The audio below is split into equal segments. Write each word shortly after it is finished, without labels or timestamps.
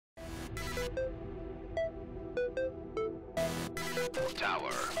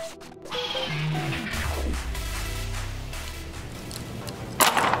Tower.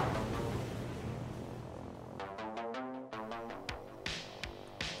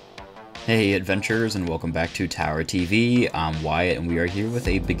 Hey adventurers, and welcome back to Tower TV. I'm Wyatt and we are here with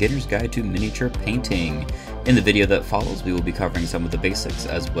a beginner's guide to miniature painting. In the video that follows, we will be covering some of the basics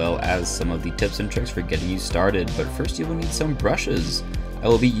as well as some of the tips and tricks for getting you started, but first you will need some brushes. I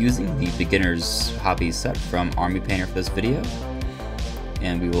will be using the beginner's hobby set from Army Painter for this video,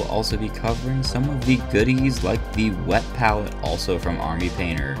 and we will also be covering some of the goodies like the wet palette, also from Army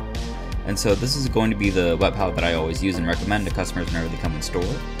Painter. And so this is going to be the wet palette that I always use and recommend to customers whenever they come in store.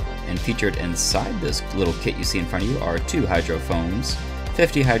 And featured inside this little kit you see in front of you are 2 hydro foams,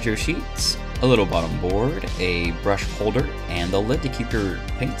 50 hydro sheets, a little bottom board, a brush holder, and the lid to keep your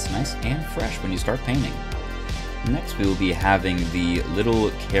paints nice and fresh when you start painting. Next we will be having the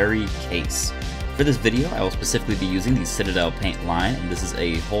little carry case. For this video I will specifically be using the Citadel Paint line, and this is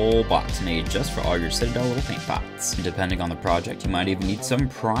a whole box made just for all your Citadel little paint pots. And depending on the project you might even need some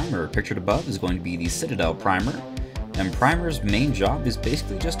primer. Pictured above is going to be the Citadel Primer. And Primer's main job is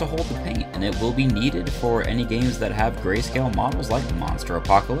basically just to hold the paint, and it will be needed for any games that have grayscale models like Monster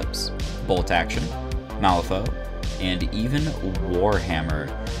Apocalypse, Bolt Action, Malifaux, and even Warhammer,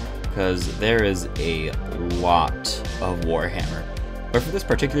 because there is a lot of Warhammer. But for this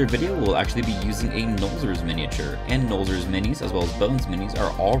particular video, we'll actually be using a Nolzur's miniature, and Nolzur's minis as well as Bones minis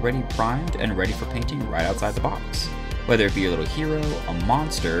are already primed and ready for painting right outside the box. Whether it be your little hero, a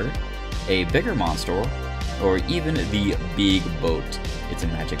monster, a bigger monster, or even the big boat. It's a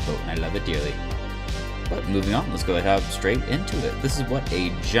magic boat and I love it dearly. But moving on, let's go ahead and hop straight into it. This is what a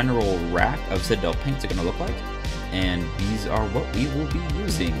general rack of Citadel paints are going to look like, and these are what we will be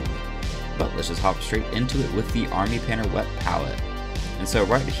using. But let's just hop straight into it with the Army Painter wet palette. And so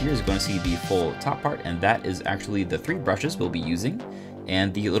right here is going to see the full top part, and that is actually the 3 brushes we'll be using,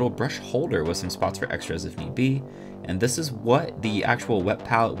 and the little brush holder with some spots for extras if need be. And this is what the actual wet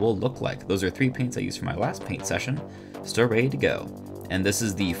palette will look like. Those are 3 paints I used for my last paint session, still ready to go. And this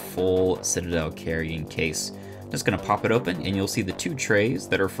is the full Citadel carrying case. Just gonna pop it open and you'll see the 2 trays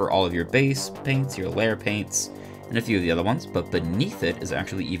that are for all of your base paints, your layer paints, and a few of the other ones, but beneath it is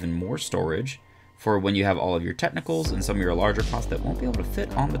actually even more storage for when you have all of your technicals and some of your larger pots that won't be able to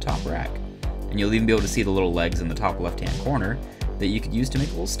fit on the top rack. And you'll even be able to see the little legs in the top left-hand corner that you could use to make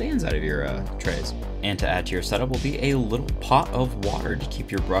little stands out of your trays. And to add to your setup will be a little pot of water to keep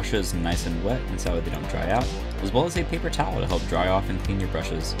your brushes nice and wet and so they don't dry out, as well as a paper towel to help dry off and clean your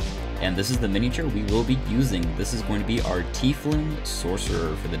brushes. And this is the miniature we will be using. This is going to be our Tiefling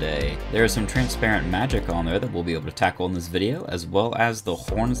Sorcerer for the day. There is some transparent magic on there that we'll be able to tackle in this video, as well as the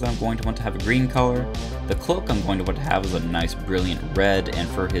horns that I'm going to want to have a green color. The cloak I'm going to want to have is a nice brilliant red, and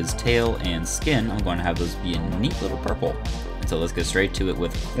for his tail and skin I'm going to have those be a neat little purple. And so let's get straight to it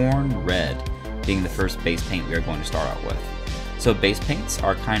with Khorne Red being the first base paint we are going to start out with. So base paints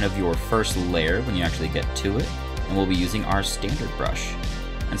are kind of your first layer when you actually get to it, and we'll be using our standard brush.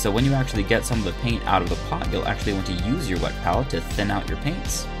 And so when you actually get some of the paint out of the pot, you'll actually want to use your wet palette to thin out your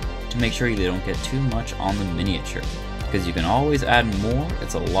paints to make sure they don't get too much on the miniature, because you can always add more.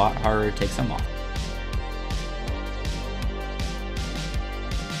 It's a lot harder to take some off.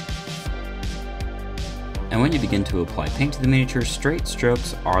 And when you begin to apply paint to the miniature, straight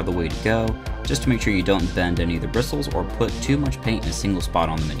strokes are the way to go, just to make sure you don't bend any of the bristles or put too much paint in a single spot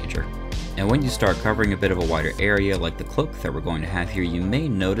on the miniature. And when you start covering a bit of a wider area like the cloak that we're going to have here, you may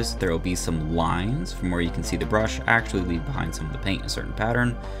notice there will be some lines from where you can see the brush actually leave behind some of the paint in a certain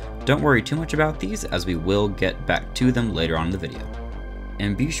pattern. Don't worry too much about these, as we will get back to them later on in the video.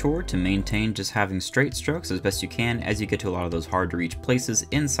 And be sure to maintain just having straight strokes as best you can as you get to a lot of those hard to reach places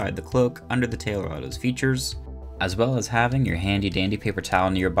inside the cloak, under the tail, or all those features, as well as having your handy dandy paper towel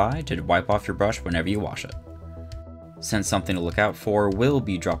nearby to wipe off your brush whenever you wash it. Since something to look out for will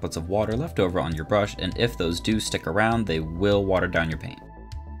be droplets of water left over on your brush, and if those do stick around, they will water down your paint.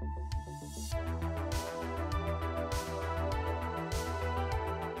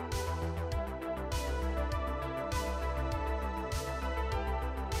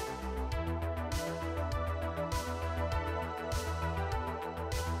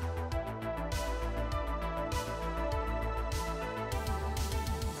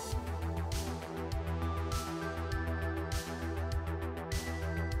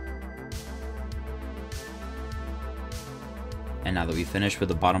 And now that we've finished with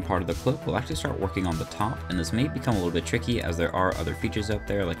the bottom part of the cloak, we'll actually start working on the top, and this may become a little bit tricky as there are other features out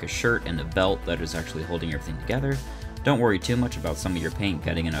there like a shirt and a belt that is actually holding everything together. Don't worry too much about some of your paint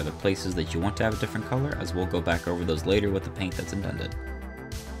getting in other places that you want to have a different color, as we'll go back over those later with the paint that's intended.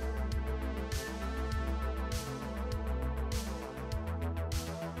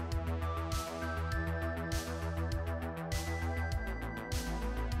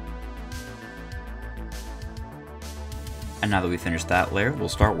 And now that we've finished that layer, we'll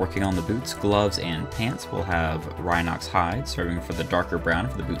start working on the boots, gloves, and pants. We'll have Rhinox hide serving for the darker brown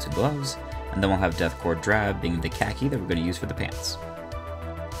for the boots and gloves, and then we'll have Deathworld drab being the khaki that we're going to use for the pants.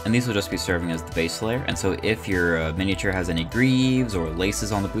 And these will just be serving as the base layer, and so if your miniature has any greaves or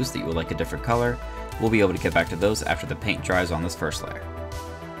laces on the boots that you would like a different color, we'll be able to get back to those after the paint dries on this first layer.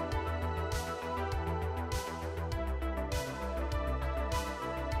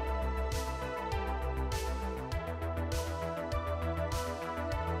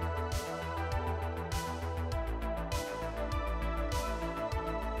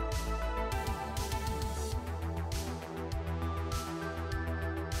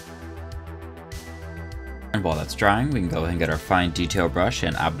 And while that's drying, we can go ahead and get our fine detail brush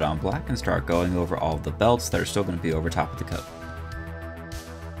and Abaddon Black and start going over all of the belts that are still going to be over top of the coat.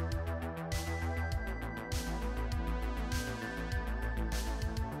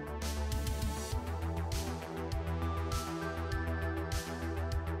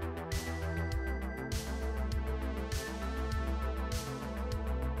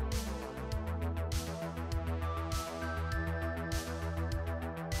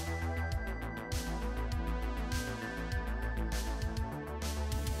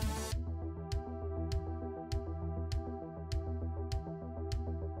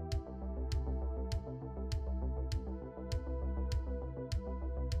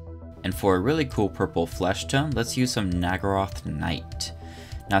 And for a really cool purple flesh tone, let's use some Naggaroth Night.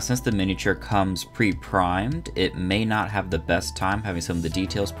 Now since the miniature comes pre-primed, it may not have the best time having some of the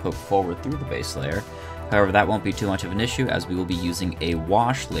details poked forward through the base layer. However, that won't be too much of an issue as we will be using a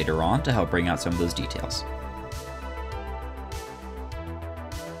wash later on to help bring out some of those details.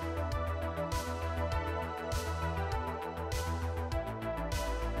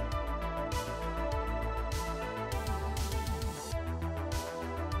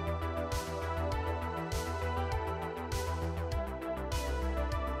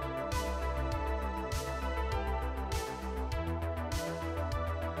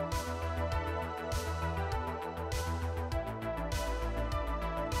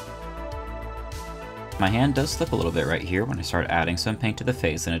 My hand does slip a little bit right here when I start adding some paint to the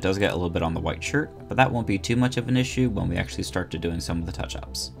face, and it does get a little bit on the white shirt, but that won't be too much of an issue when we actually start to doing some of the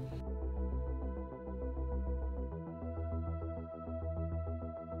touch-ups.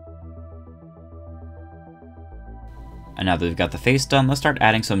 And now that we've got the face done, let's start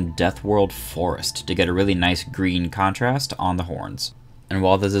adding some Deathworld Forest to get a really nice green contrast on the horns. And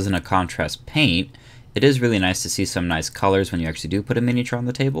while this isn't a contrast paint, it is really nice to see some nice colors when you actually do put a miniature on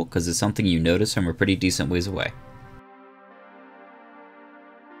the table, because it's something you notice from a pretty decent ways away.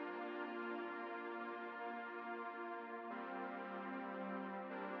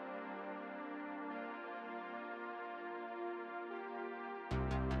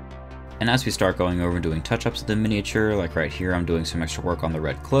 And as we start going over and doing touch-ups of the miniature, like right here I'm doing some extra work on the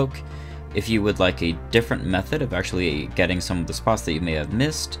red cloak. If you would like a different method of actually getting some of the spots that you may have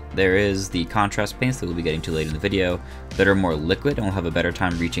missed, there is the contrast paints that we'll be getting to later in the video that are more liquid and will have a better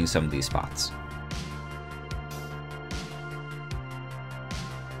time reaching some of these spots.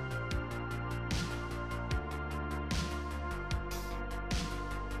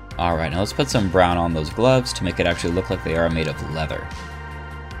 Alright, now let's put some brown on those gloves to make it actually look like they are made of leather.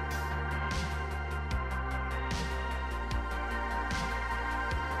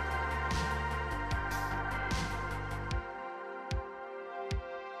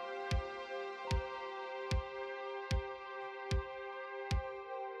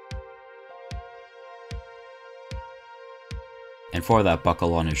 And for that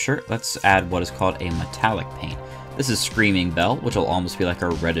buckle on his shirt, let's add what is called a metallic paint. This is Screaming Bell, which will almost be like a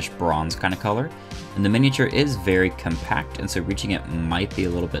reddish bronze kind of color. And the miniature is very compact, and so reaching it might be a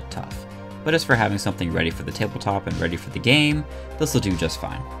little bit tough. But as for having something ready for the tabletop and ready for the game, this will do just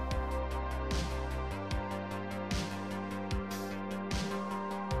fine.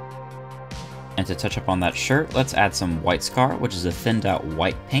 And to touch up on that shirt, let's add some White Scar, which is a thinned out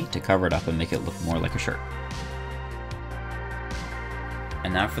white paint to cover it up and make it look more like a shirt.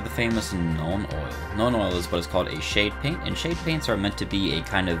 And now for the famous Nuln Oil. Nuln Oil is what is called a shade paint, and shade paints are meant to be a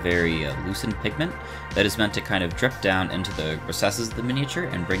kind of very loosened pigment that is meant to kind of drip down into the recesses of the miniature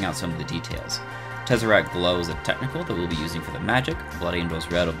and bring out some of the details. Tesseract Glow is a technical that we'll be using for the magic, Blood Angel's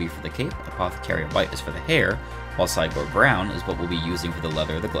Red will be for the cape, Apothecary White is for the hair, while Cygor Brown is what we'll be using for the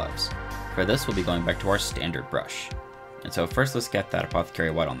leather of the gloves. For this, we'll be going back to our standard brush. And so first let's get that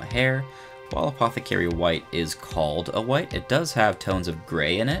Apothecary White on the hair. While Apothecary White is called a white, it does have tones of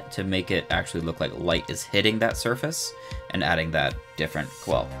gray in it to make it actually look like light is hitting that surface and adding that different,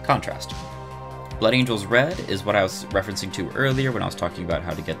 well, contrast. Blood Angel's Red is what I was referencing to earlier when I was talking about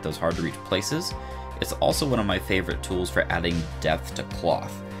how to get those hard to reach places. It's also one of my favorite tools for adding depth to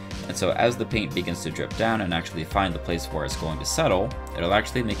cloth. And so as the paint begins to drip down and actually find the place where it's going to settle, it'll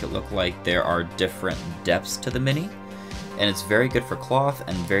actually make it look like there are different depths to the mini. And it's very good for cloth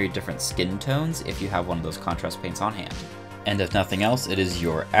and very different skin tones if you have one of those contrast paints on hand. And if nothing else, it is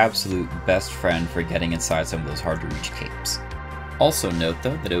your absolute best friend for getting inside some of those hard to reach capes. Also note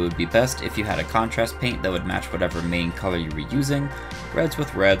though that it would be best if you had a contrast paint that would match whatever main color you were using, reds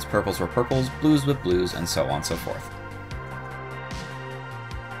with reds, purples with purples, blues with blues, and so on and so forth.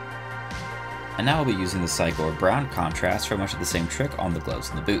 And now I'll be using the Cygor brown contrast for much of the same trick on the gloves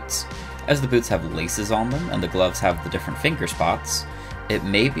and the boots. As the boots have laces on them and the gloves have the different finger spots, it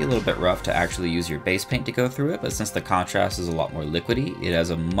may be a little bit rough to actually use your base paint to go through it, but since the contrast is a lot more liquidy, it has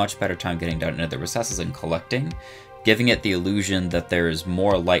a much better time getting down into the recesses and collecting, giving it the illusion that there is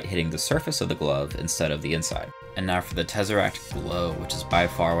more light hitting the surface of the glove instead of the inside. And now for the Tesseract Glow, which is by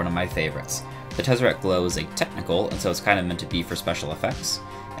far one of my favorites. The Tesseract Glow is a technical, and so it's kind of meant to be for special effects.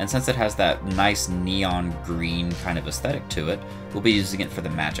 And since it has that nice neon green kind of aesthetic to it, we'll be using it for the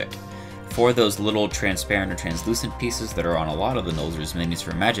magic. For those little transparent or translucent pieces that are on a lot of the Nolzur's minis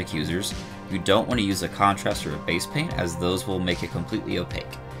for magic users, you don't want to use a contrast or a base paint, as those will make it completely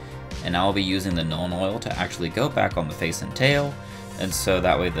opaque. And now I'll be using the Nuln oil to actually go back on the face and tail, and so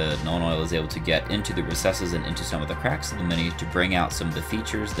that way the Nuln oil is able to get into the recesses and into some of the cracks of the mini to bring out some of the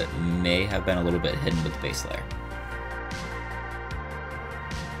features that may have been a little bit hidden with the base layer.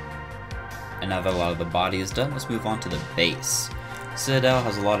 And now that a lot of the body is done, let's move on to the base. Citadel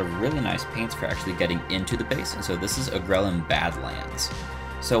has a lot of really nice paints for actually getting into the base, and so this is Agrellan Badlands.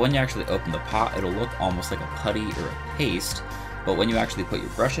 So when you actually open the pot, it'll look almost like a putty or a paste, but when you actually put your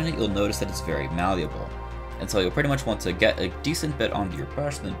brush in it, you'll notice that it's very malleable. And so you'll pretty much want to get a decent bit onto your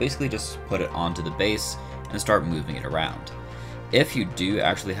brush, and then basically just put it onto the base and start moving it around. If you do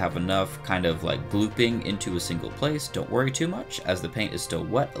actually have enough kind of like glooping into a single place, don't worry too much, as the paint is still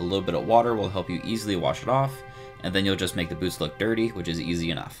wet. A little bit of water will help you easily wash it off, and then you'll just make the boots look dirty, which is easy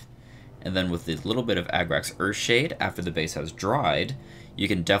enough. And then with a little bit of Agrax Earthshade after the base has dried, you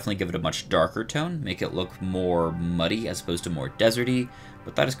can definitely give it a much darker tone, make it look more muddy as opposed to more deserty,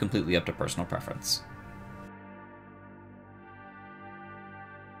 but that is completely up to personal preference.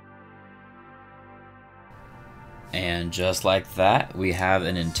 And just like that, we have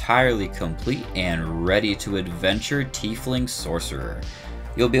an entirely complete and ready to adventure Tiefling Sorcerer.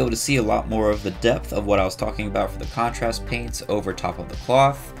 You'll be able to see a lot more of the depth of what I was talking about for the contrast paints over top of the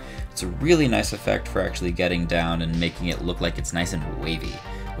cloth. It's a really nice effect for actually getting down and making it look like it's nice and wavy,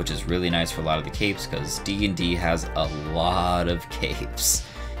 which is really nice for a lot of the capes because D&D has a lot of capes.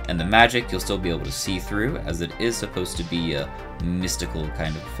 And the magic you'll still be able to see through, as it is supposed to be a mystical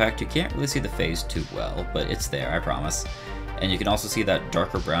kind of effect. You can't really see the face too well, but it's there, I promise. And you can also see that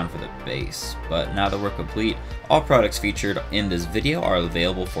darker brown for the base. But now that we're complete, all products featured in this video are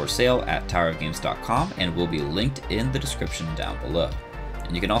available for sale at towerofgames.com and will be linked in the description down below.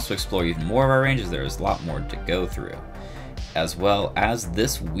 And you can also explore even more of our range, as there is a lot more to go through. As well as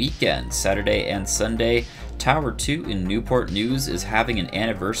this weekend, Saturday and Sunday, Tower 2 in Newport News is having an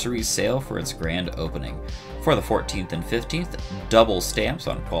anniversary sale for its grand opening. For the 14th and 15th, double stamps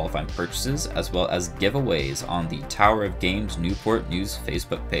on qualifying purchases, as well as giveaways on the Tower of Games Newport News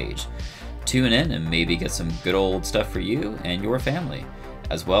Facebook page. Tune in and maybe get some good old stuff for you and your family.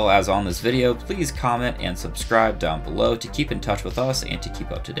 As well as on this video, please comment and subscribe down below to keep in touch with us and to keep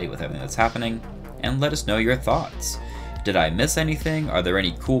up to date with everything that's happening, and let us know your thoughts. Did I miss anything? Are there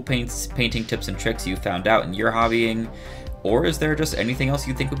any cool painting tips and tricks you found out in your hobbying? Or is there just anything else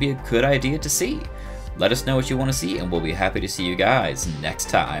you think would be a good idea to see? Let us know what you want to see, and we'll be happy to see you guys next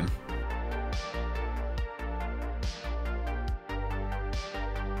time.